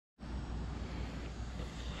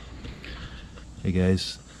Hey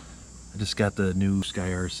guys, I just got the new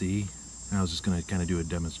SKYRC and I was just going to kind of do a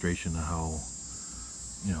demonstration of how,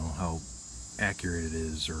 how accurate it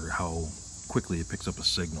is, or how quickly it picks up a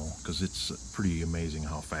signal, because it's pretty amazing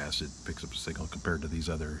how fast it picks up a signal compared to these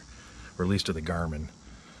other, or at least to the Garmin.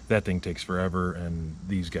 That thing takes forever and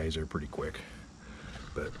these guys are pretty quick.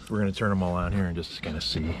 But we're going to turn them all on here and just kind of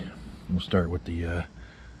see. We'll start with the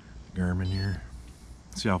Garmin here.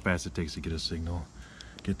 See how fast it takes to get a signal.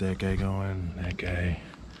 Get that guy going, that guy,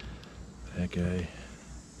 and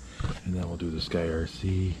then we'll do the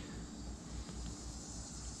SKYRC.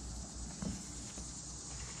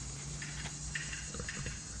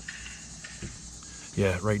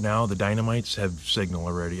 Yeah, right now the Dynamites have signal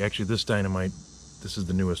already. Actually, this Dynamite, this is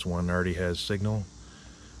the newest one, already has signal.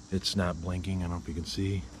 It's not blinking, I don't know if you can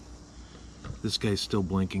see. This guy's still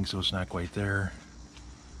blinking, so it's not quite there.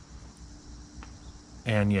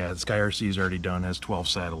 And yeah, the SKYRC is already done, has 12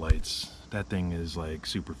 satellites. That thing is like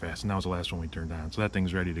super fast, and that was the last one we turned on, so that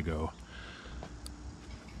thing's ready to go.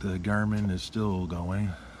 The Garmin is still going,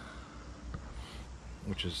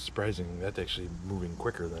 which is surprising. That's actually moving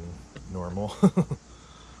quicker than normal.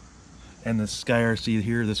 And the SKYRC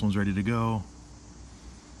here, this one's ready to go.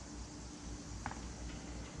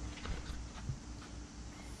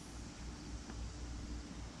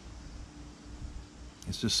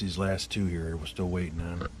 It's just these last two here we're still waiting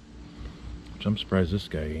on. Which I'm surprised this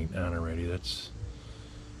guy ain't on already. That's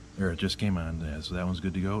there, it just came on. Yeah, so that one's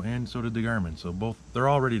good to go, and so did the Garmin. So both, they're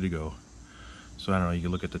all ready to go. So I don't know, you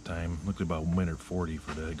can look at the time. Looked about 1:40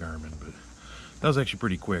 for the Garmin, but that was actually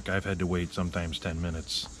pretty quick. I've had to wait sometimes 10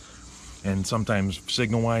 minutes. And sometimes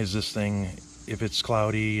signal wise, this thing, if it's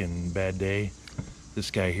cloudy and bad day,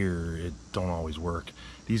 this guy here, it don't always work.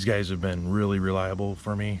 These guys have been really reliable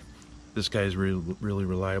for me. This guy's really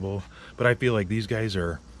reliable, but I feel like these guys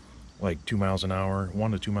are like 2 miles an hour,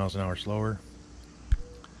 1 to 2 miles an hour slower,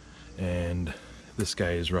 and this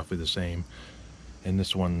guy is roughly the same. And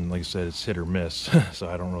this one, like I said, it's hit or miss, so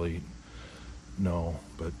I don't really know,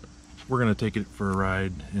 but we're gonna take it for a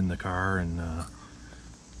ride in the car and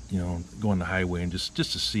go on the highway and just to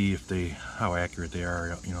see if how accurate they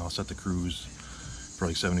are. I'll set the cruise for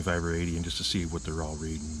like 75 or 80 and just to see what they're all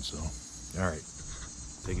reading. So all right,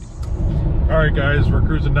 take it easy. All right guys, we're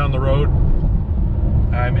cruising down the road.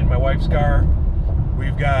 I'm in my wife's car.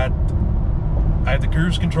 I have the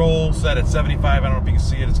cruise control set at 75. I don't know if you can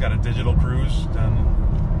see it. It's got a digital cruise.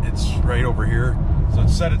 It's right over here. So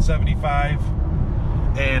it's set at 75.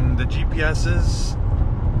 And the GPSs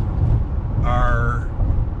are,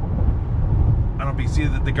 I don't know if you can see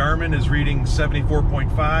that the Garmin is reading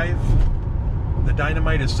 74.5. The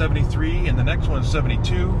Dynamite is 73, and the next one is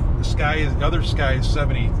 72. The other Sky is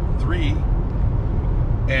 73.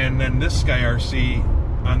 And then this SKYRC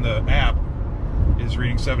on the app is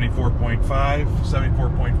reading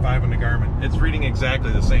 74.5 on the Garmin. It's reading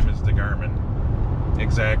exactly the same as the Garmin.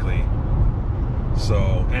 Exactly.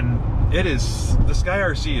 So, and the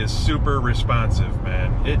SKYRC is super responsive,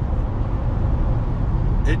 man.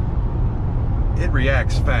 It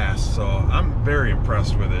reacts fast, so I'm very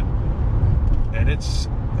impressed with it. And it's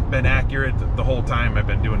been accurate the whole time I've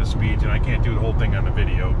been doing the speeds, and I can't do the whole thing on the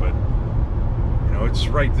video, but it's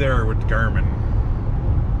right there with the Garmin.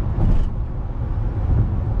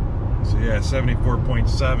 So yeah,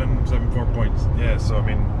 74.7, 74 points. Yeah, so I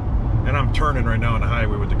mean, and I'm turning right now on the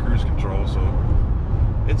highway with the cruise control, so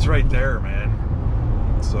it's right there, man.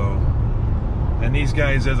 So, and these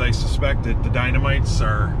guys, as I suspected, the Dynamites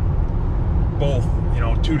are both,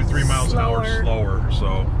 2 to 3 miles an hour slower.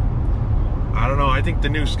 So I don't know, I think the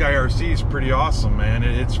new SKYRC is pretty awesome, man.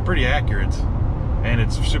 It's pretty accurate and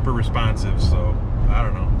it's super responsive, so I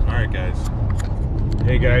don't know. All right guys,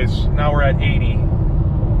 hey guys, now we're at 80.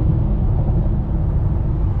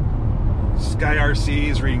 SKYRC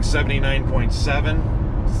is reading 79.7,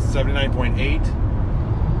 79.8,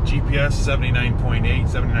 GPS 79.8,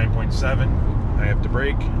 79.7. I have to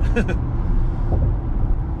brake.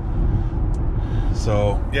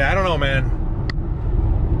 So yeah, I don't know, man.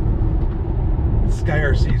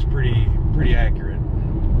 SKYRC is pretty accurate.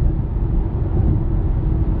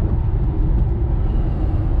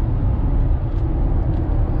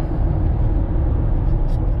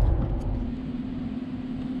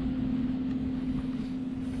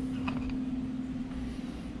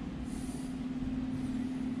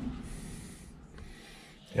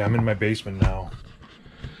 Yeah, I'm in my basement now.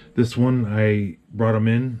 This one, I brought them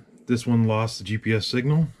in. This one lost the GPS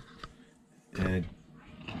signal, and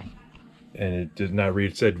it did not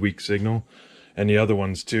read. It said weak signal, and the other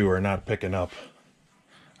ones too are not picking up.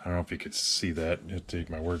 I don't know if you could see that. You have to take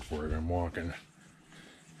my word for it. I'm walking.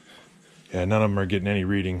 Yeah, none of them are getting any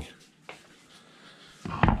reading.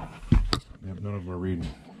 None of them are reading.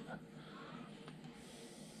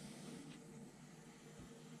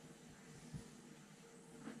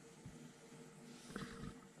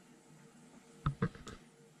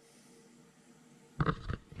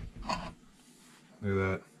 Look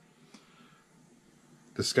at that.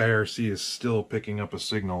 The SKYRC is still picking up a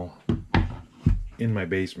signal in my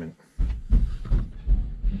basement.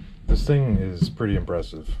 This thing is pretty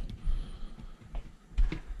impressive.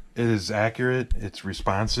 It is accurate, it's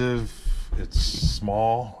responsive, it's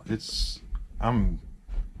small, I'm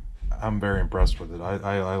very impressed with it.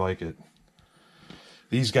 I like it.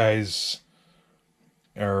 These guys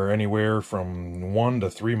are anywhere from 1 to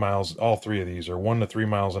 3 miles, all three of these are 1 to 3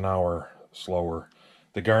 miles an hour slower.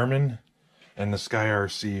 The Garmin and the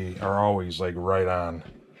SKYRC are always like right on.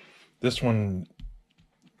 This one,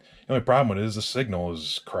 the only problem with it is the signal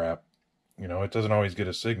is crap. You know, it doesn't always get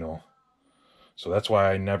a signal. So that's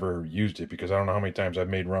why I never used it, because I don't know how many times I've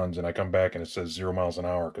made runs and I come back and it says 0 miles an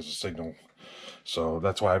hour because of signal. So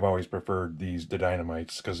that's why I've always preferred the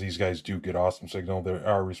Dynamites, because these guys do get awesome signal. They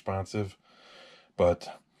are responsive,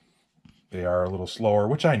 but they are a little slower,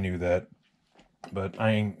 which I knew that. But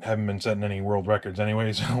I haven't been setting any world records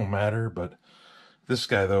anyways, so it don't matter. But this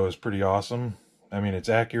guy, though, is pretty awesome. I mean, it's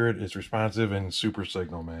accurate, it's responsive, and super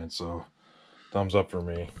signal, man. So thumbs up for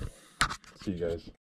me. See you guys.